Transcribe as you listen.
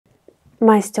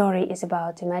My story is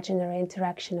about imaginary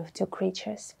interaction of two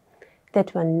creatures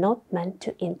that were not meant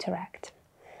to interact.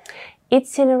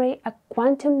 It's scenery a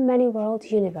quantum many-world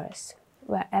universe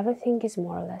where everything is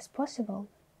more or less possible.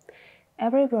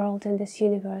 Every world in this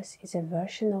universe is a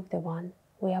version of the one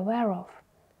we are aware of,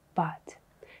 but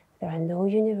there are no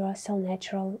universal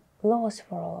natural laws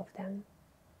for all of them.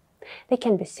 They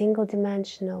can be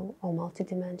single-dimensional or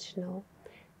multidimensional.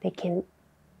 They can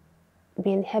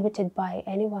be inhabited by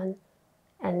anyone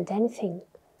and anything,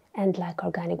 and like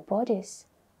organic bodies,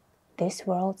 these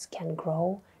worlds can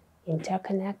grow,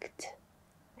 interconnect,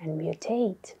 and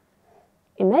mutate.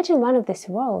 Imagine one of this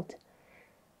world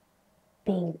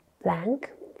being blank,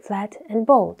 flat, and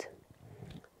bold.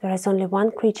 There is only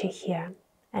one creature here,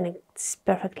 and it's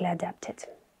perfectly adapted.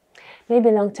 Maybe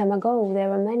a long time ago there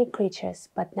were many creatures,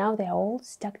 but now they are all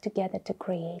stuck together to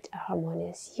create a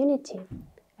harmonious unity,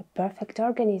 a perfect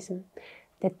organism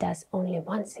that does only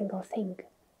one single thing.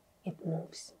 It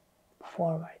moves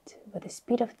forward with the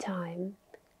speed of time,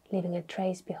 leaving a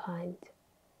trace behind.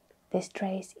 This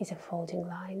trace is a folding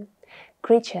line.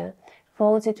 Creature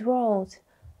folds its world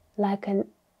like an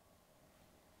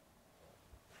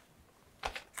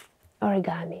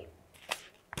origami.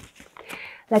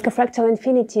 Like a fractal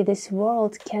infinity, this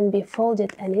world can be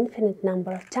folded an infinite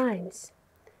number of times,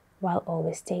 while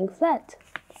always staying flat.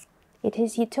 It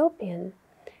is utopian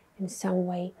in some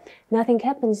way. Nothing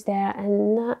happens there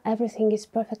and not everything is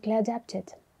perfectly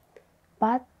adapted.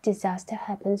 But disaster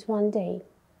happens one day.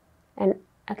 An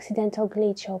accidental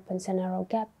glitch opens a narrow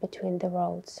gap between the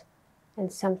worlds,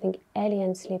 and something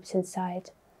alien slips inside.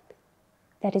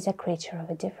 That is a creature of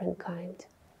a different kind.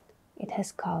 It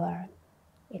has color.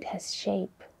 It has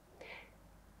shape.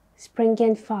 Springy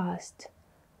and fast,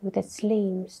 with its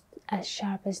limbs as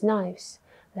sharp as knives,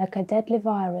 like a deadly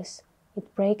virus,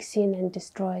 it breaks in and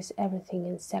destroys everything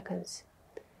in seconds.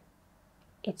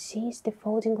 It sees the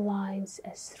folding lines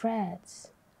as threads.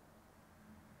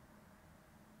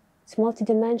 Its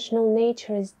multidimensional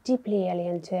nature is deeply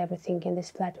alien to everything in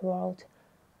this flat world.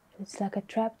 It's like a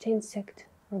trapped insect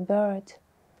or bird.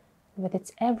 With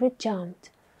its every jump,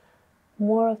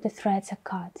 more of the threads are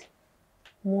cut,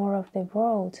 more of the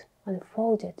world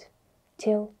unfolded,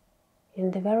 till,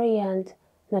 in the very end,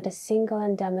 not a single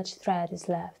undamaged thread is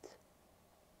left.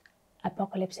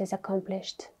 Apocalypse is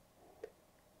accomplished.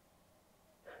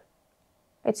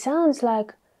 It sounds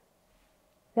like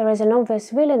there is an obvious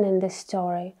villain in this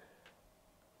story,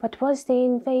 but was the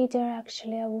invader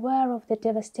actually aware of the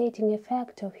devastating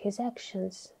effect of his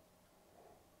actions?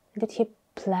 Did he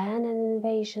plan an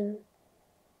invasion?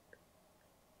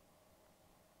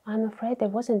 I'm afraid there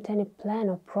wasn't any plan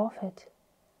or profit.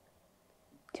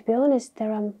 To be honest,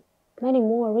 there are many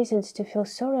more reasons to feel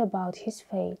sorry about his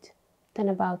fate than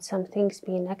about some things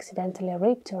being accidentally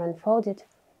ripped or unfolded.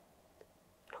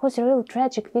 Who's a real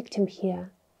tragic victim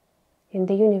here, in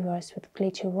the universe with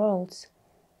glitchy worlds,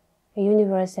 a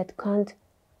universe that can't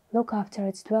look after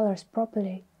its dwellers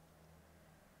properly?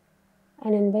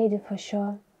 An invader for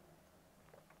sure.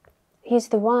 He's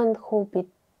the one who'll be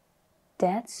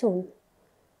dead soon.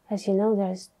 As you know,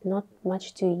 there's not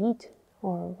much to eat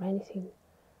or anything.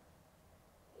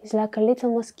 He's like a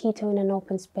little mosquito in an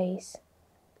open space.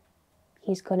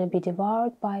 He's gonna be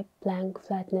devoured by blank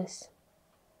flatness.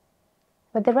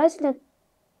 But the resident,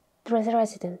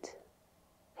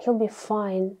 he'll be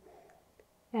fine.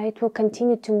 It will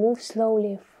continue to move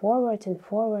slowly forward and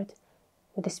forward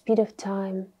with the speed of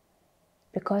time,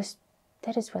 because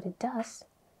that is what it does.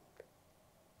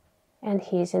 And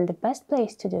he is in the best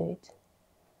place to do it.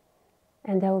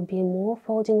 And there will be more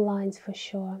folding lines for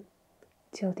sure,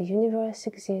 till the universe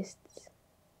exists,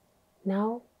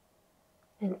 now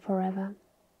and forever.